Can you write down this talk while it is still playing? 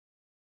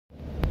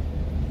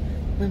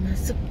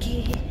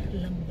memasuki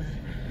lembah.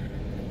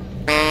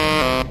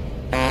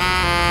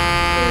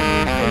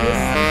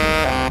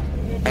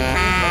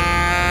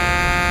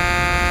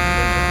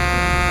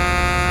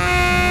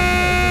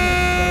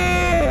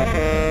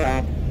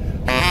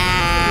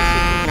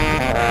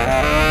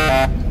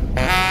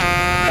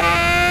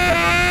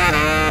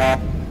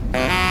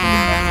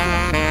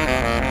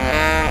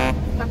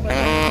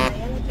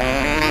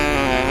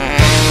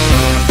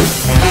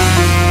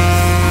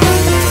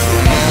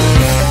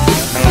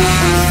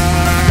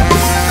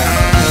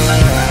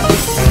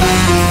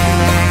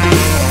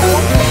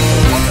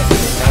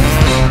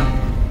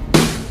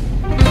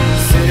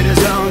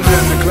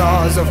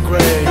 Of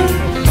grey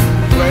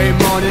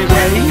morning,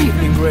 grey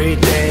evening, grey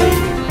day,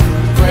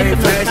 grey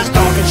faces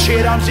talking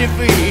shit on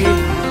TV.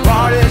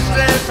 What is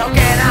this? How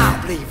can I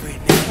believe in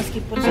it?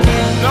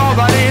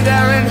 Nobody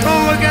there in who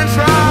we can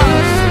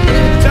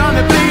trust. Tell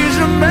me please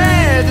who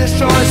made this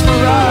choice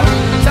for us.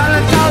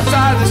 Silence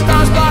outside the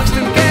stars boxed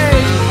in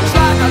cage. It's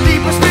like our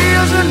deepest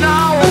fears are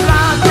now a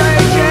blind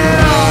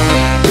breaking.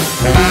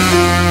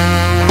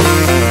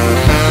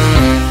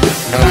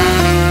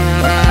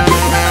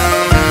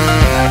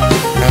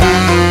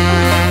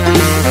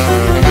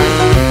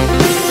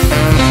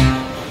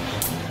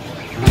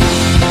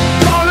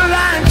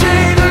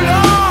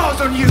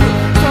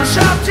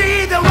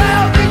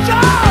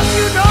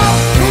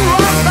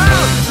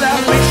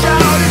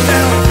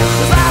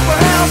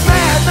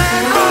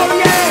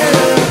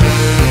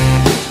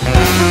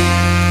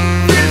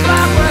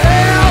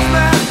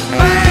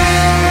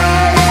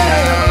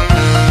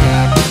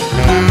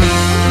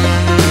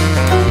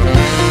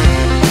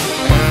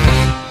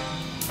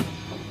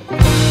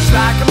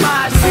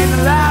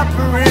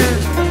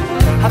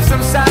 Have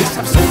some sex,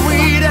 have some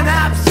weed and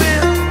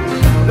absinthe.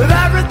 Leave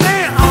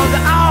everything on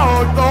the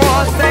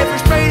outdoors. Stay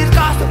frustrated,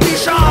 cause to be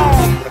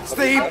shown.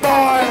 Stay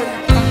bored.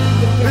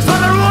 There's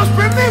other rules,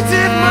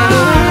 primitive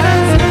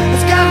minds.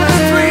 This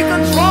chemistry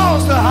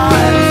controls the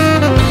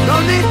highs. No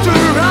need to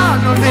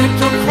run, no need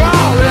to crawl.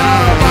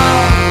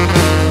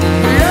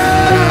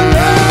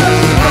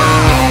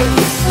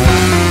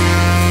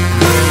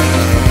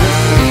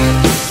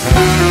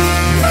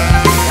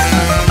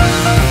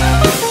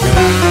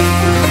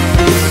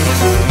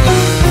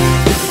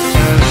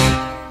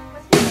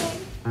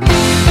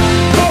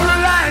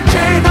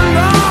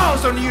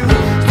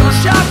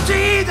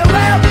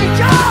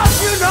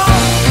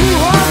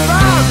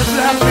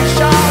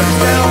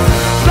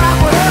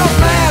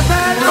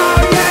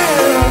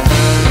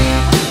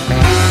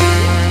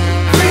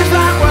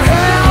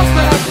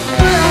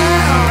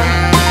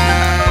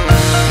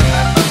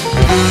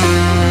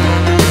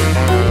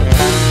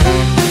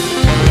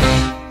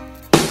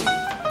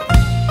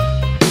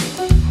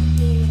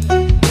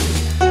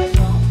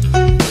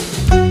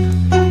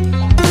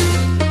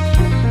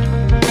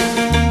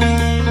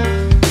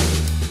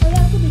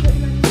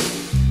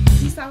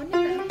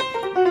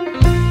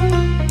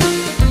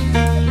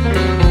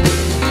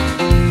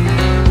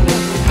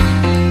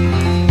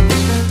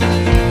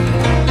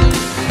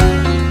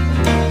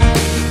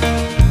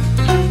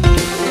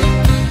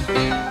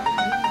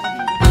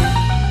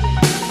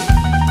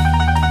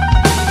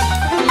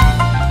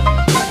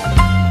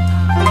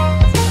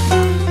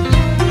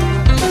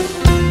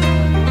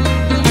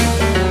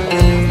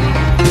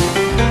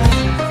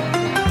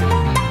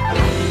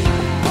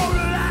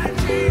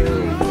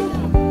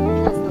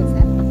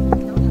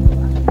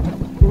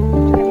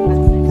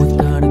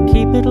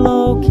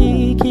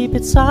 Low-key, keep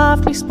it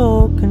softly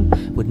spoken,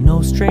 with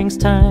no strings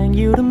tying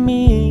you to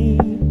me.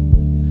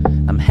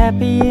 I'm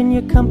happy in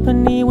your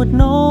company with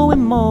no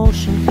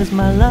emotion, cause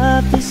my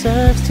love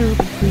deserves to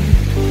be free.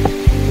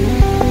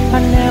 I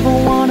never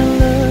wanna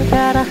look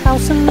at a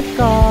house in the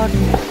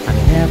garden, I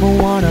never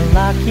wanna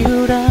lock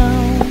you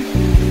down.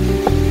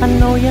 I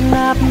know you're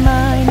not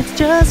mine, it's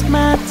just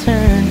my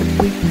turn,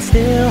 but we can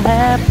still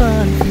have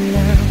fun for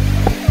now.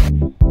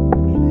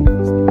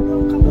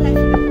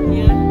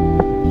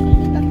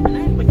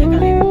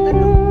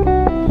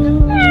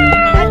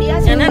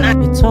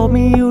 You told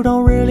me you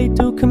don't really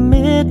do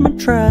commitment,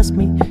 trust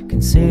me,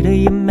 consider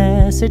your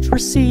message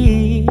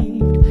received.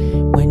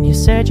 When you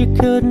said you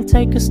couldn't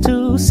take us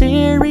too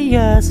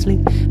seriously,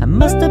 I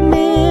must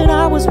admit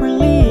I was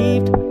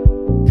relieved.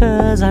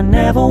 Cause I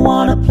never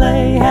wanna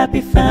play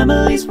happy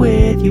families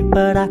with you,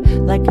 but I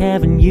like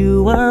having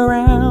you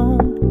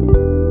around.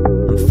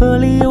 I'm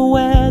fully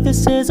aware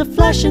this is a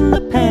flash in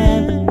the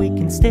pan, but we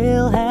can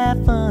still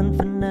have fun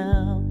for now.